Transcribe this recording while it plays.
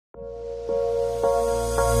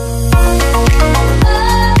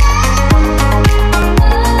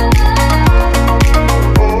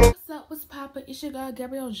it's your girl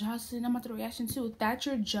Gabrielle Johnson. I'm about to reaction to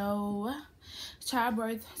Thatcher Joe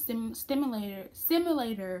childbirth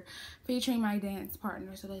simulator featuring my dance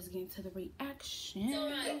partner. So let's get into the reaction. It's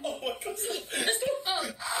alright. Oh my god.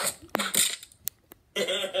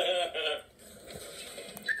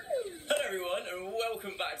 Hello everyone and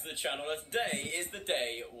welcome back to the channel. Today is the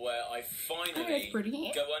day where I finally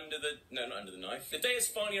go under the... No, not under the knife. The day has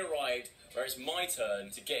finally arrived where it's my turn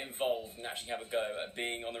to get involved and actually have a go at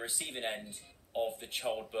being on the receiving end of the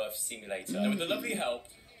childbirth simulator. And with the lovely help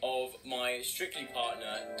of my Strictly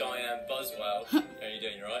partner, Diane Buswell. How are you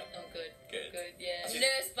doing, you alright? Oh, good. Good. Good, yeah.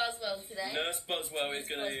 Nurse Buswell today. Nurse Buswell is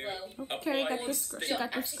going to okay, she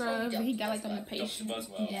got the scrub. He got like on the patient. Dr.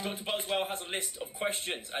 Buswell. Yeah. Dr. Buswell has a list of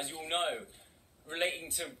questions, as you all know, relating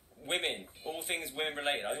to women. All things women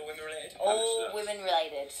related. Are they all women related? All women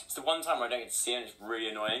related. It's the one time where I don't get to see them. It's really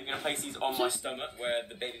annoying. I'm going to place these on my stomach where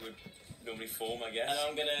the baby would normally form, I guess. And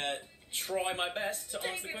I'm going to try my best to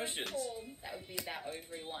answer the questions. That would be that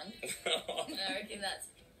ovary one. I reckon that's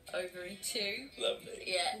ovary 2. Lovely.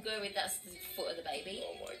 Yeah, we'll go with that's the foot of the baby.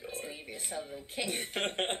 Oh my god. It's going to give you a solid little kick.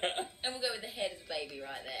 And we'll go with the head of the baby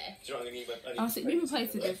right there. Do you know what I need? Oh, see, people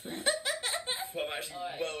place it different. I'm actually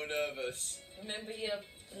well nervous. Remember your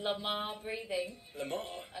Lamar breathing? Lamar?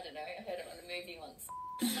 I don't know, I heard it on a movie once.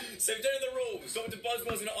 So we've done the rules. Dr.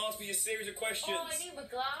 Buswell's going to ask me a series of questions. Oh, I need my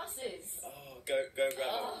glasses. Oh, go grab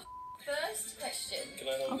them. First question. Can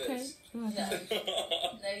I hold this? No. No,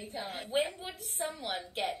 you can't. When would someone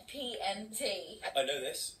get PMT? I know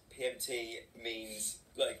this. PMT means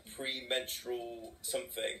like premenstrual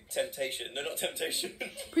something. Temptation. No, not temptation.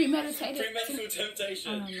 Premeditated. Premenstrual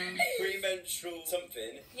temptation. I don't know. Premenstrual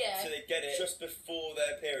something. Yeah. So they get it just before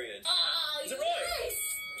their period. Oh, is it right?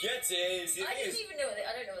 Yes, it is. I didn't even know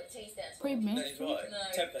I don't know what the T stands for. Premenstrual.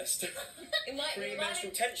 No. Tempest. It might be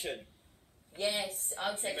premenstrual tension. Yes, I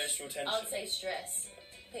would say premenstrual tension. I would say stress.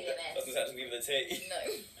 PMS. Doesn't have to be with a T.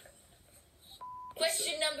 No.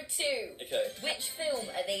 Question number 2. Okay. Which film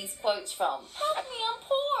are these quotes from? Help me, I'm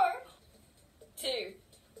poor. 2.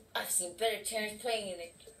 I've seen better tennis playing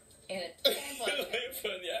in a tampon.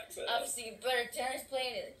 Put the accent. I've seen better tennis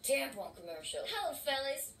playing in a tampon commercial. Hello,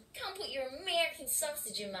 fellas. Come put your American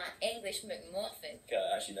sausage in my English McMuffin. Okay,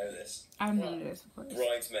 I actually know this. I know this, of course.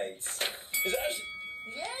 Bridesmaids. Is it actually?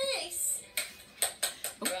 Yes.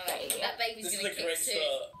 Right. That baby's this gonna is a great kick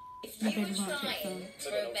start. If you were trying for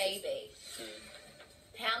a baby,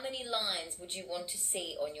 how many lines would you want to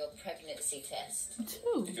see on your pregnancy test?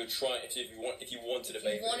 2. If you're trying, if you wanted a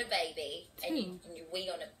baby. If you want a baby and you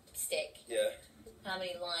wee on a stick. Yeah. How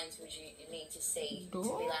many lines would you need to see to be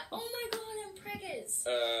like, oh my god, I'm preggers?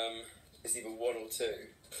 It's either 1 or 2.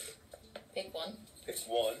 Pick one. It's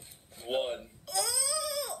 1. 1.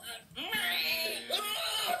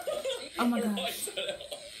 Oh my god.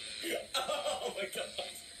 Oh my god.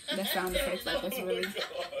 That sound effects like that's really. Oh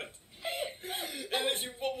my god. It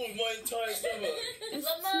literally wobbled my entire stomach.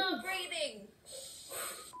 Lamar breathing.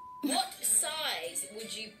 What size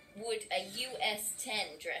would a US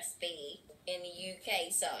 10 dress be in the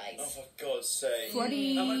UK size? Oh for God's sake.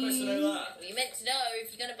 40. How am I supposed to know that? Well, you meant to know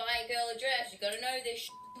if you're gonna buy a girl a dress, you gotta know this.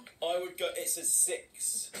 I would go. It's a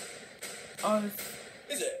 6. Oh.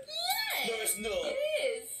 Is it? Yeah. No, it's not. It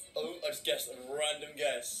is. Oh, I just guessed a random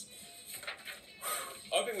guess.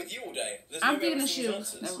 I've been with you all day. There's I'm no thinking way of I've seen shoes.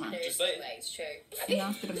 answers. Never mind. Just saying. It's true. Yeah,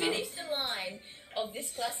 I'm Finish the line of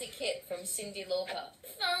this classic hit from Cyndi Lauper.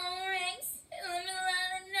 Phone rings in the middle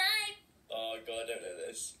of the night. Oh God, I don't know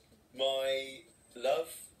this. My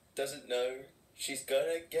love doesn't know she's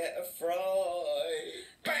gonna get a fright.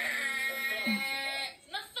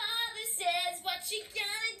 My father says, what you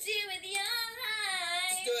gonna do with your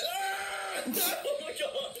life? Just do it. Oh my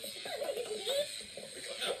God.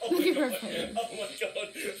 Oh Look my at her God. face. Oh my God.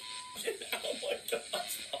 Oh my God.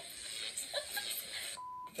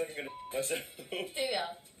 I'm fucking gonna myself. Do ya?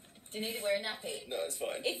 Do you need to wear a nappy? No, it's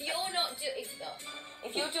fine. If you're not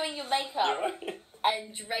if you're doing your makeup Right.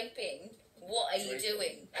 and draping, what are you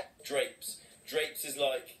doing? Drapes. Drapes is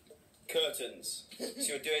like curtains. So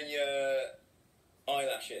you're doing your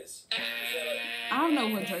eyelashes. Is that like... I don't know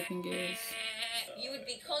what draping is. You would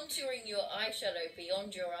be contouring your eyeshadow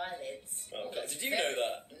beyond your eyelids. Oh, okay. Did you know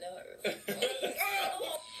that? No.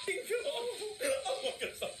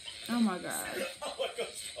 Oh my God. Oh my god. Oh my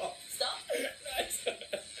God, stop. Stop.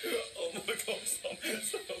 Oh my God, stop.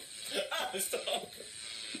 Stop. Ah, stop.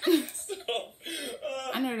 Stop.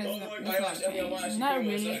 I know Oh that's my not God. not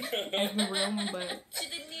really as the real one, but To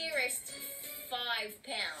the nearest £5,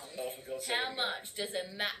 Oh, for God's sake. how much does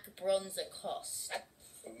a MAC bronzer cost?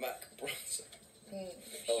 A MAC bronzer.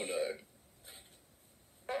 Oh no.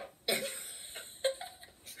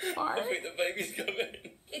 Fart? I think the baby's coming.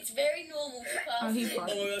 It's very normal to pass Oh, he it.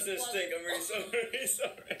 farted. Oh, that's a stink. I'm really sorry. Really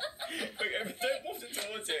sorry. Quick, don't waft it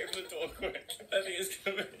towards it. Open the door quick. I think it's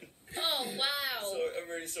coming. Oh, wow. Sorry, I'm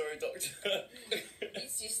really sorry, doctor.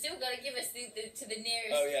 You still got to give us to the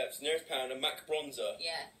nearest... Oh, yeah, it's nearest pound, a MAC bronzer.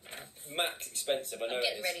 Yeah. MAC's expensive, I know. I'm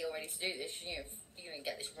getting ready already to do this. You're going to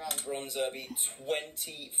get this wrong. Bronzer be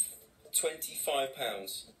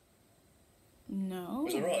 £25. No.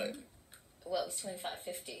 Was it right? Well, it's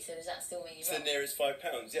 $25.50, so does that still mean you're It's wrong? the nearest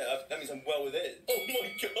 £5. Yeah, that means I'm well within. Oh my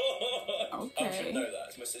god! Okay. I should know that.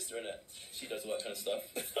 It's my sister, innit? She does all that kind of stuff.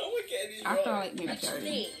 How am I getting these I right? feel like maybe Which of 30.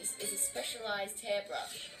 these is a specialised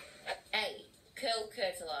hairbrush? A. Curl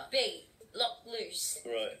curler. B. Lock loose.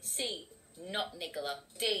 Right. C. Knot niggler.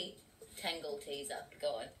 D. Tangle teaser.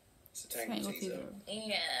 Go on. It's a tangle teaser.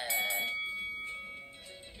 Yeah.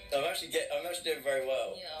 I'm actually doing very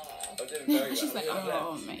well. Yeah. I'm doing very well. She's like,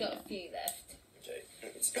 oh man. Got a few left. Okay.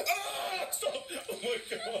 Ah! Stop! Oh my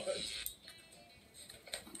god!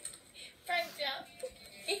 Frank jump.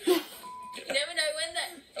 You never know when that.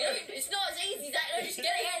 You know, it's not as easy as that. You know, just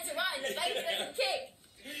get it hands to right and the baby doesn't kick.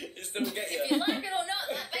 It still get If you like it or not,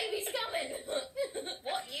 that baby's coming.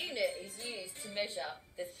 What unit is used to measure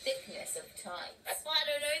the thickness of type? I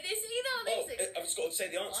don't know this either. I've just got to say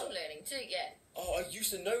the answer. I'm learning too, yeah. Oh, I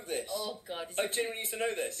used to know this. Oh god. I genuinely used to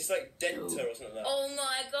know this. It's like Denta or something like that. Oh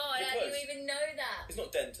my god, Is it how do you close? even know that? It's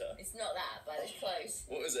not Denta. It's not that, but it's close.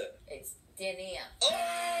 What is it? It's denier. Oh!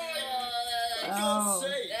 For God's Oh.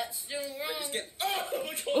 sake! That's still Let me wrong. just get... Oh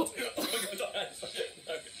my god! Oh my god,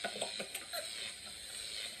 no.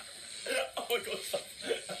 Oh my god, stop.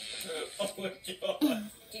 Oh my god.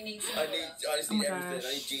 Do you need some I water? just Oh my need everything. I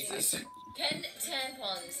gosh. need Jesus. Can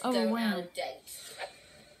tampons Oh, go wow. out of date?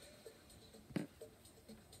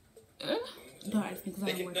 Don't ask me because I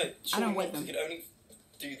They don't can, wear no, them. I surely don't wear not, them. You can only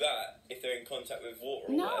do that if they're in contact with water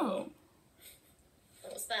or whatever. No.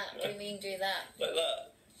 What's that? What do you mean do that? Like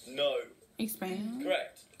that. No. Expand.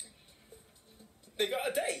 Correct. They got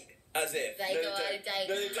a date. As if. They no, go out don't. of date.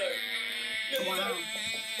 No, they don't. No, they Wow.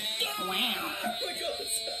 don't. Wow. Oh my god.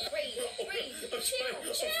 Breathe. I'm Chill,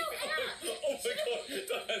 trying. chill, Oh my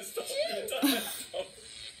god. Don't stop. Don't stop.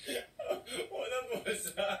 What number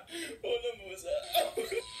was that? What number was that?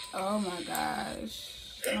 Oh my gosh.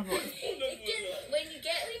 My voice. What number was that? When you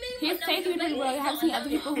get me, He's taking people, bro. I've seen other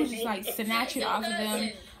people who just like snatch it off of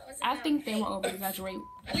them. I think they were over exaggerating.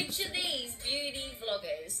 Which of these beauty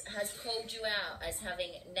vloggers has called you out as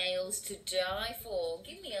having nails to die for?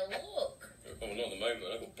 Give me a look. Oh, not at the moment.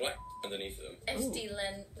 I've got black underneath them. Estee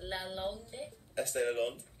Lalonde. Estee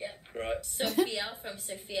Lauder. Yeah. Right. Sophia from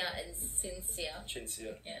Sophia and Cynthia.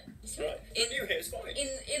 Chintzia. Yeah. Right. In, New hair is fine.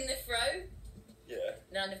 in the fro, Yeah.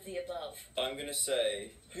 none of the above. I'm going to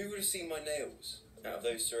say, who would have seen my nails out of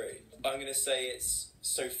those three? I'm going to say it's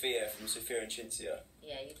Sophia from Sophia and Chintzia.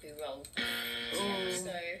 Yeah, you'd be wrong. Ooh.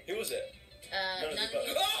 So, Who was it? none of the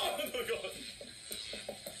the above. Oh my god!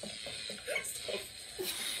 Stop.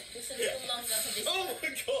 Just a little longer for this. Oh my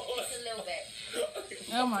god! Just a little bit.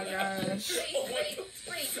 Oh my gosh. Oh my god.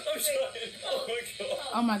 Breathe. I'm trying. Oh my god.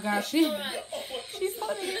 Oh my gosh. She, Alright. Oh my god. she's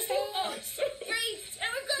holding his Oh, hand. breathe. And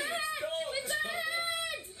we've got a hand. Stop. We've got a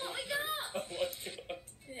hand. What we got? Oh my god.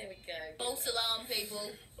 There we go. False alarm,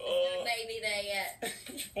 people. Oh. Maybe there yet.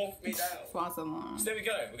 Walk me down. False alarm. So there we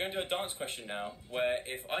go. We're going to do a dance question now, where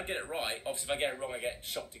if I get it right, obviously if I get it wrong, I get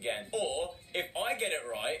shocked again. Or if I get it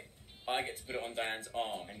right, I get to put it on Diane's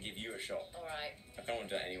arm and give you a shot. Alright. I don't want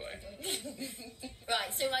to do it anyway.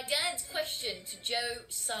 Right, so my dance question to Joe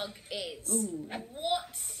Sugg is, Ooh.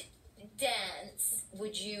 what dance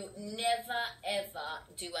would you never ever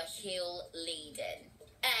do a heel lead in?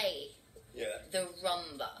 A, Yeah. the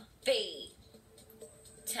rumba. B,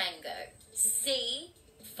 tango. C,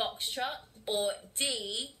 foxtrot. Or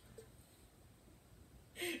D,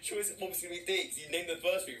 Sure, it's obviously going to be D, because you named the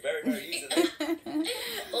first three very, very easily.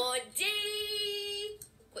 or D,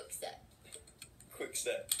 quick step. Quick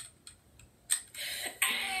step.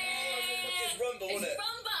 It's rumba, wasn't It's it?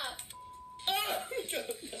 rumba! Oh my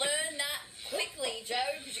god. Learn that quickly, Joe,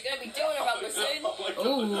 because you're going to be doing a rumba soon. Oh my god. Ooh.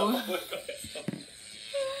 Oh my god.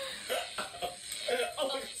 Oh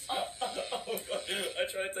my god. Oh my god.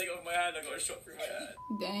 I tried to take it off my hand, I got a shot through my hand.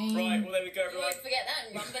 Dang. Right, well there we go, You everyone. won't forget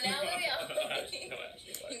that in rumba now, will you? No,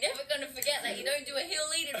 actually, You're never going to forget that. You don't do a heel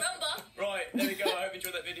lead in rumba. Right, there we go. I hope you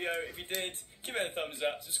enjoyed that video. If you did, give it a thumbs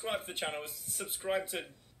up. Subscribe to the channel. Subscribe to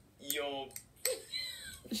your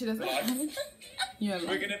She doesn't. Yeah,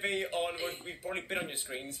 we're going to be on, we've probably been on your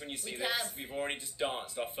screens when you see this. We've already just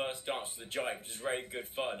danced our first dance to the jive, which is very good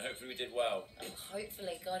fun. Hopefully we did well.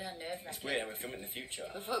 Hopefully, God, how nerve-wracking. It's weird, we're filming in the future.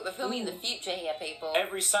 We're filming in the future here, people.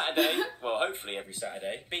 Every Saturday, well, hopefully every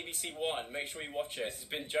Saturday, BBC One, make sure you watch it. This has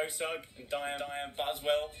been Joe Sugg and Diane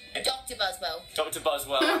Buswell. Dr. Buswell. Dr.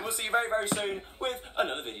 Buswell, and we'll see you very, very soon with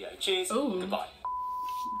another video. Cheers, goodbye.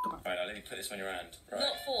 Right, now let me put this on your hand. Right.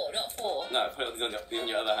 Not four. No, put it on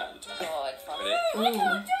your other hand. God, fuck. Ready? I can't do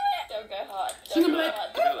it. Don't go hard. Don't go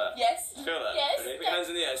hard. Feel that? Yes. Feel that? Yes. Ready? Put your hands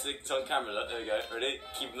in the air so it's on camera. Look, there we go. Ready?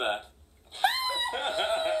 Keep them there.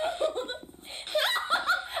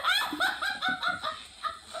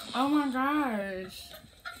 Oh my gosh.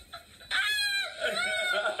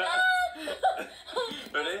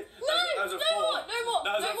 Ready? That was a 4. No more.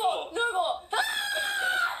 That was a 4. No more.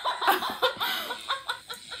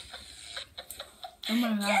 Oh my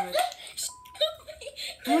gosh.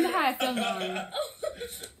 I wonder how it feels on.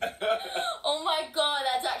 Oh my God,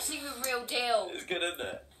 that's actually the real deal. It's good, isn't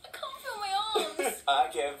it? I can't feel my arms. I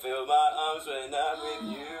can feel my arms when I'm with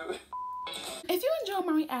you. If you enjoyed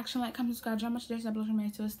my reaction, like, comment, subscribe, drop my suggestions, and below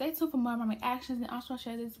to it. Stay tuned for more of my reactions, and also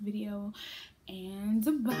share this video. And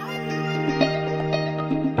bye.